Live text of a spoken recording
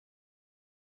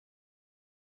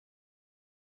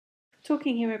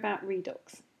Talking here about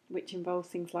redox, which involves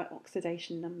things like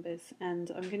oxidation numbers, and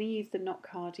I'm going to use the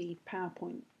Knockhardy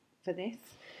PowerPoint for this.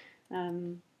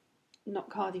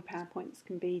 Knockhardy PowerPoints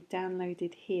can be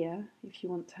downloaded here if you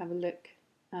want to have a look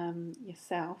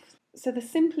yourself. So the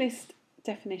simplest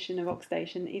definition of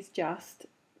oxidation is just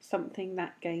something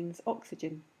that gains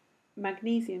oxygen.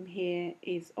 Magnesium here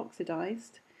is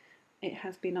oxidised. It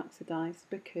has been oxidised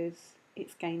because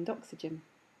it's gained oxygen.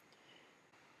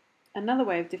 Another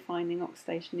way of defining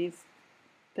oxidation is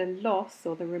the loss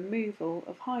or the removal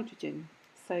of hydrogen.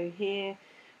 So here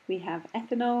we have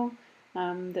ethanol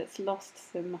that's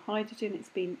lost some hydrogen, it's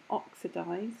been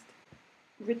oxidised.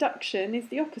 Reduction is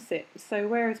the opposite. So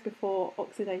whereas before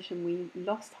oxidation we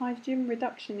lost hydrogen,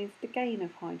 reduction is the gain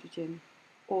of hydrogen.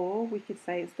 Or we could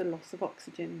say it's the loss of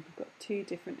oxygen. We've got two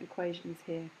different equations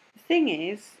here. The thing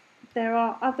is, there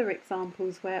are other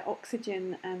examples where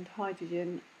oxygen and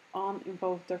hydrogen aren't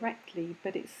involved directly,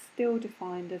 but it's still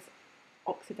defined as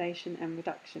oxidation and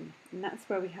reduction, and that's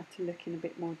where we have to look in a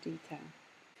bit more detail.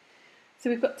 So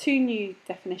we've got two new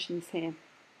definitions here.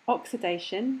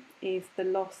 Oxidation is the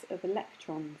loss of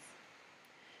electrons.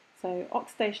 So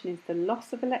oxidation is the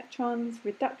loss of electrons,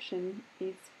 reduction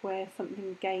is where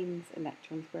something gains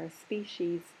electrons, where a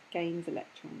species gains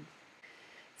electrons.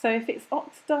 So if it's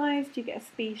oxidised, you get a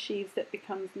species that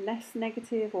becomes less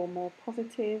negative or more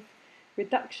positive.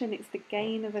 Reduction, it's the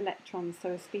gain of electrons,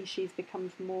 so a species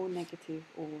becomes more negative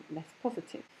or less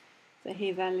positive. So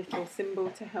here's our little symbol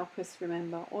to help us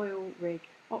remember oil rig.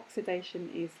 Oxidation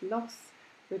is loss,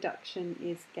 reduction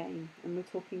is gain, and we're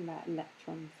talking about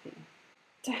electrons here.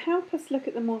 To help us look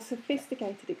at the more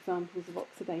sophisticated examples of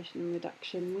oxidation and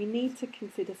reduction, we need to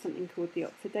consider something called the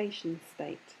oxidation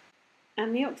state.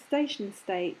 And the oxidation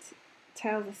state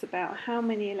tells us about how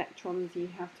many electrons you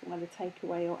have to either take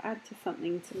away or add to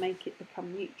something to make it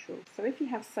become neutral. So if you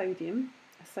have sodium,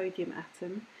 a sodium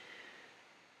atom,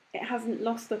 it hasn't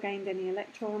lost or gained any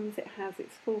electrons, it has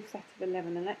its full set of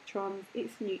 11 electrons,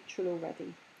 it's neutral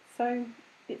already. So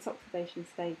its oxidation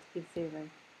state is 0.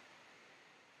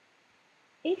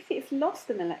 If it's lost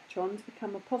an electron to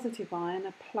become a positive ion,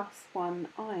 a +1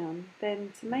 ion,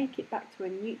 then to make it back to a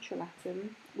neutral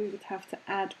atom, we would have to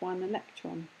add 1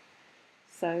 electron.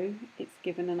 So it's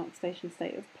given an oxidation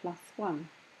state of +1.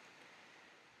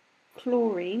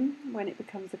 Chlorine, when it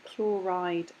becomes a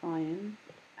chloride ion,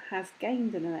 has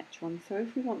gained an electron. So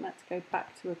if we want that to go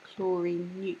back to a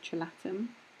chlorine neutral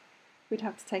atom, we'd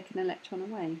have to take an electron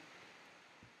away.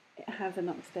 It has an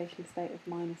oxidation state of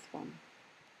 -1.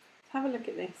 Have a look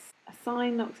at this.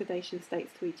 Assign oxidation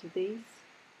states to each of these.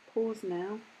 Pause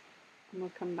now and we'll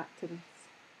come back to this.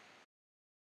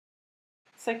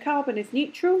 So carbon is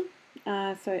neutral,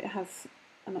 so it has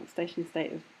an oxidation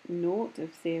state of 0,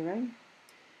 of 0.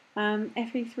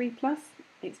 Fe3+,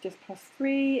 it's just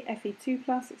 +3.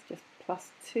 Fe2+, it's just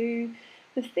 +2.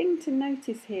 The thing to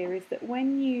notice here is that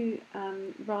when you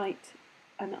write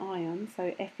an ion,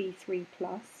 so Fe3+,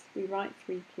 we write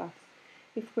 3+.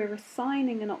 If we're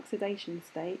assigning an oxidation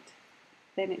state,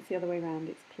 then it's the other way around,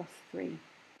 it's +3.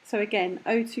 So again,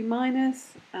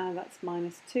 O2-, that's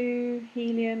 -2.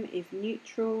 Helium is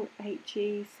neutral,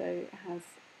 He, so it has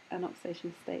an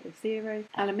oxidation state of 0.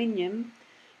 Aluminium,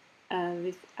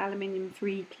 this aluminium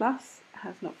 3+,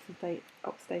 has an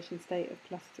oxidation state of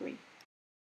 +3.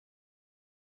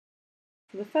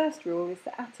 So the first rule is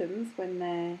that atoms, when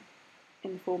they're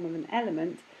in the form of an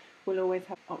element, will always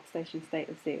have an oxidation state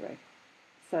of 0.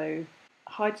 So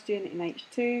hydrogen in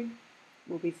H2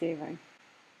 will be 0.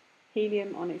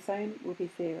 Helium on its own will be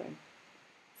 0.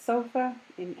 Sulfur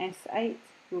in S8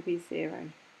 will be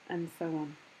 0, and so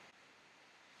on.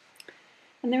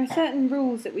 And there are certain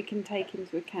rules that we can take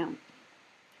into account.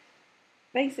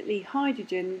 Basically,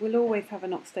 hydrogen will always have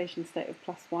an oxidation state of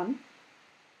 +1,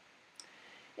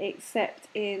 except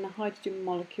in a hydrogen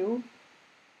molecule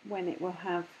when it will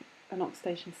have an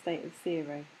oxidation state of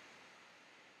 0.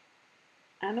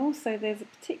 And also there's a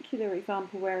particular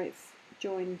example where it's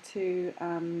joined to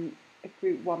a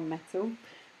group 1 metal,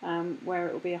 where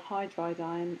it will be a hydride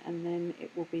ion and then it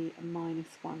will be a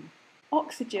 -1.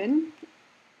 Oxygen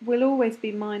will always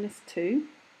be -2,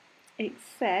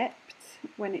 except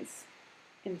when it's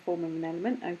in the form of an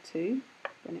element, O2,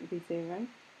 then it will be 0.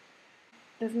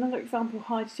 There's another example,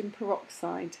 hydrogen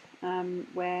peroxide,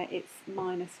 where it's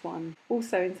 -1.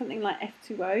 Also in something like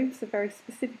F2O, it's a very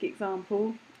specific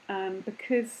example,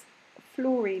 because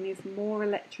fluorine is more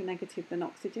electronegative than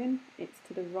oxygen, it's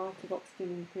to the right of oxygen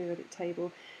in the periodic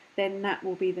table, then that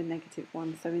will be the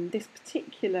 -1. So in this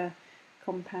particular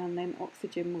compound then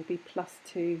oxygen will be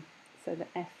 +2, so that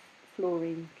F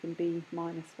fluorine can be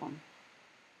 -1.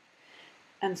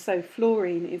 And so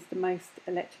fluorine is the most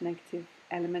electronegative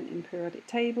element in periodic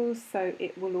tables, so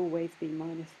it will always be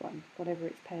 -1, whatever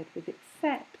it's paired with,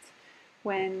 except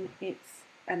when it's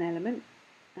an element,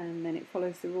 and then it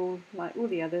follows the rule like all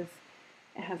the others,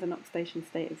 it has an oxidation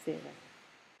state of 0.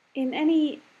 In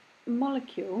any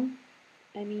molecule,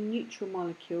 any neutral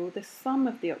molecule, the sum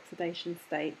of the oxidation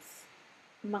states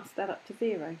must add up to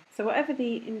 0. So whatever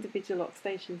the individual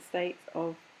oxidation states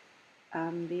of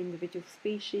the individual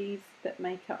species that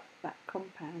make up that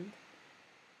compound,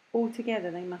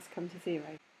 altogether they must come to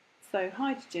 0. So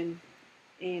hydrogen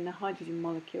in a hydrogen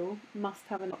molecule must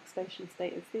have an oxidation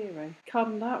state of 0.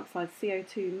 Carbon dioxide,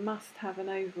 CO2, must have an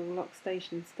overall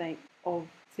oxidation state of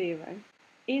 0.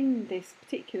 In this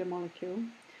particular molecule,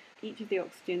 each of the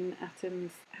oxygen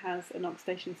atoms has an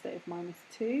oxidation state of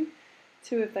 -2.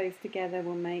 Two of those together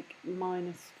will make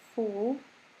 -4.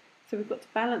 So we've got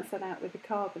to balance that out with the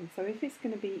carbon. So if it's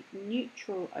going to be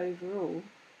neutral overall,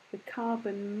 the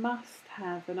carbon must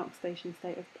have an oxidation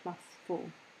state of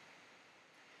 +4.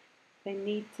 They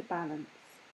need to balance.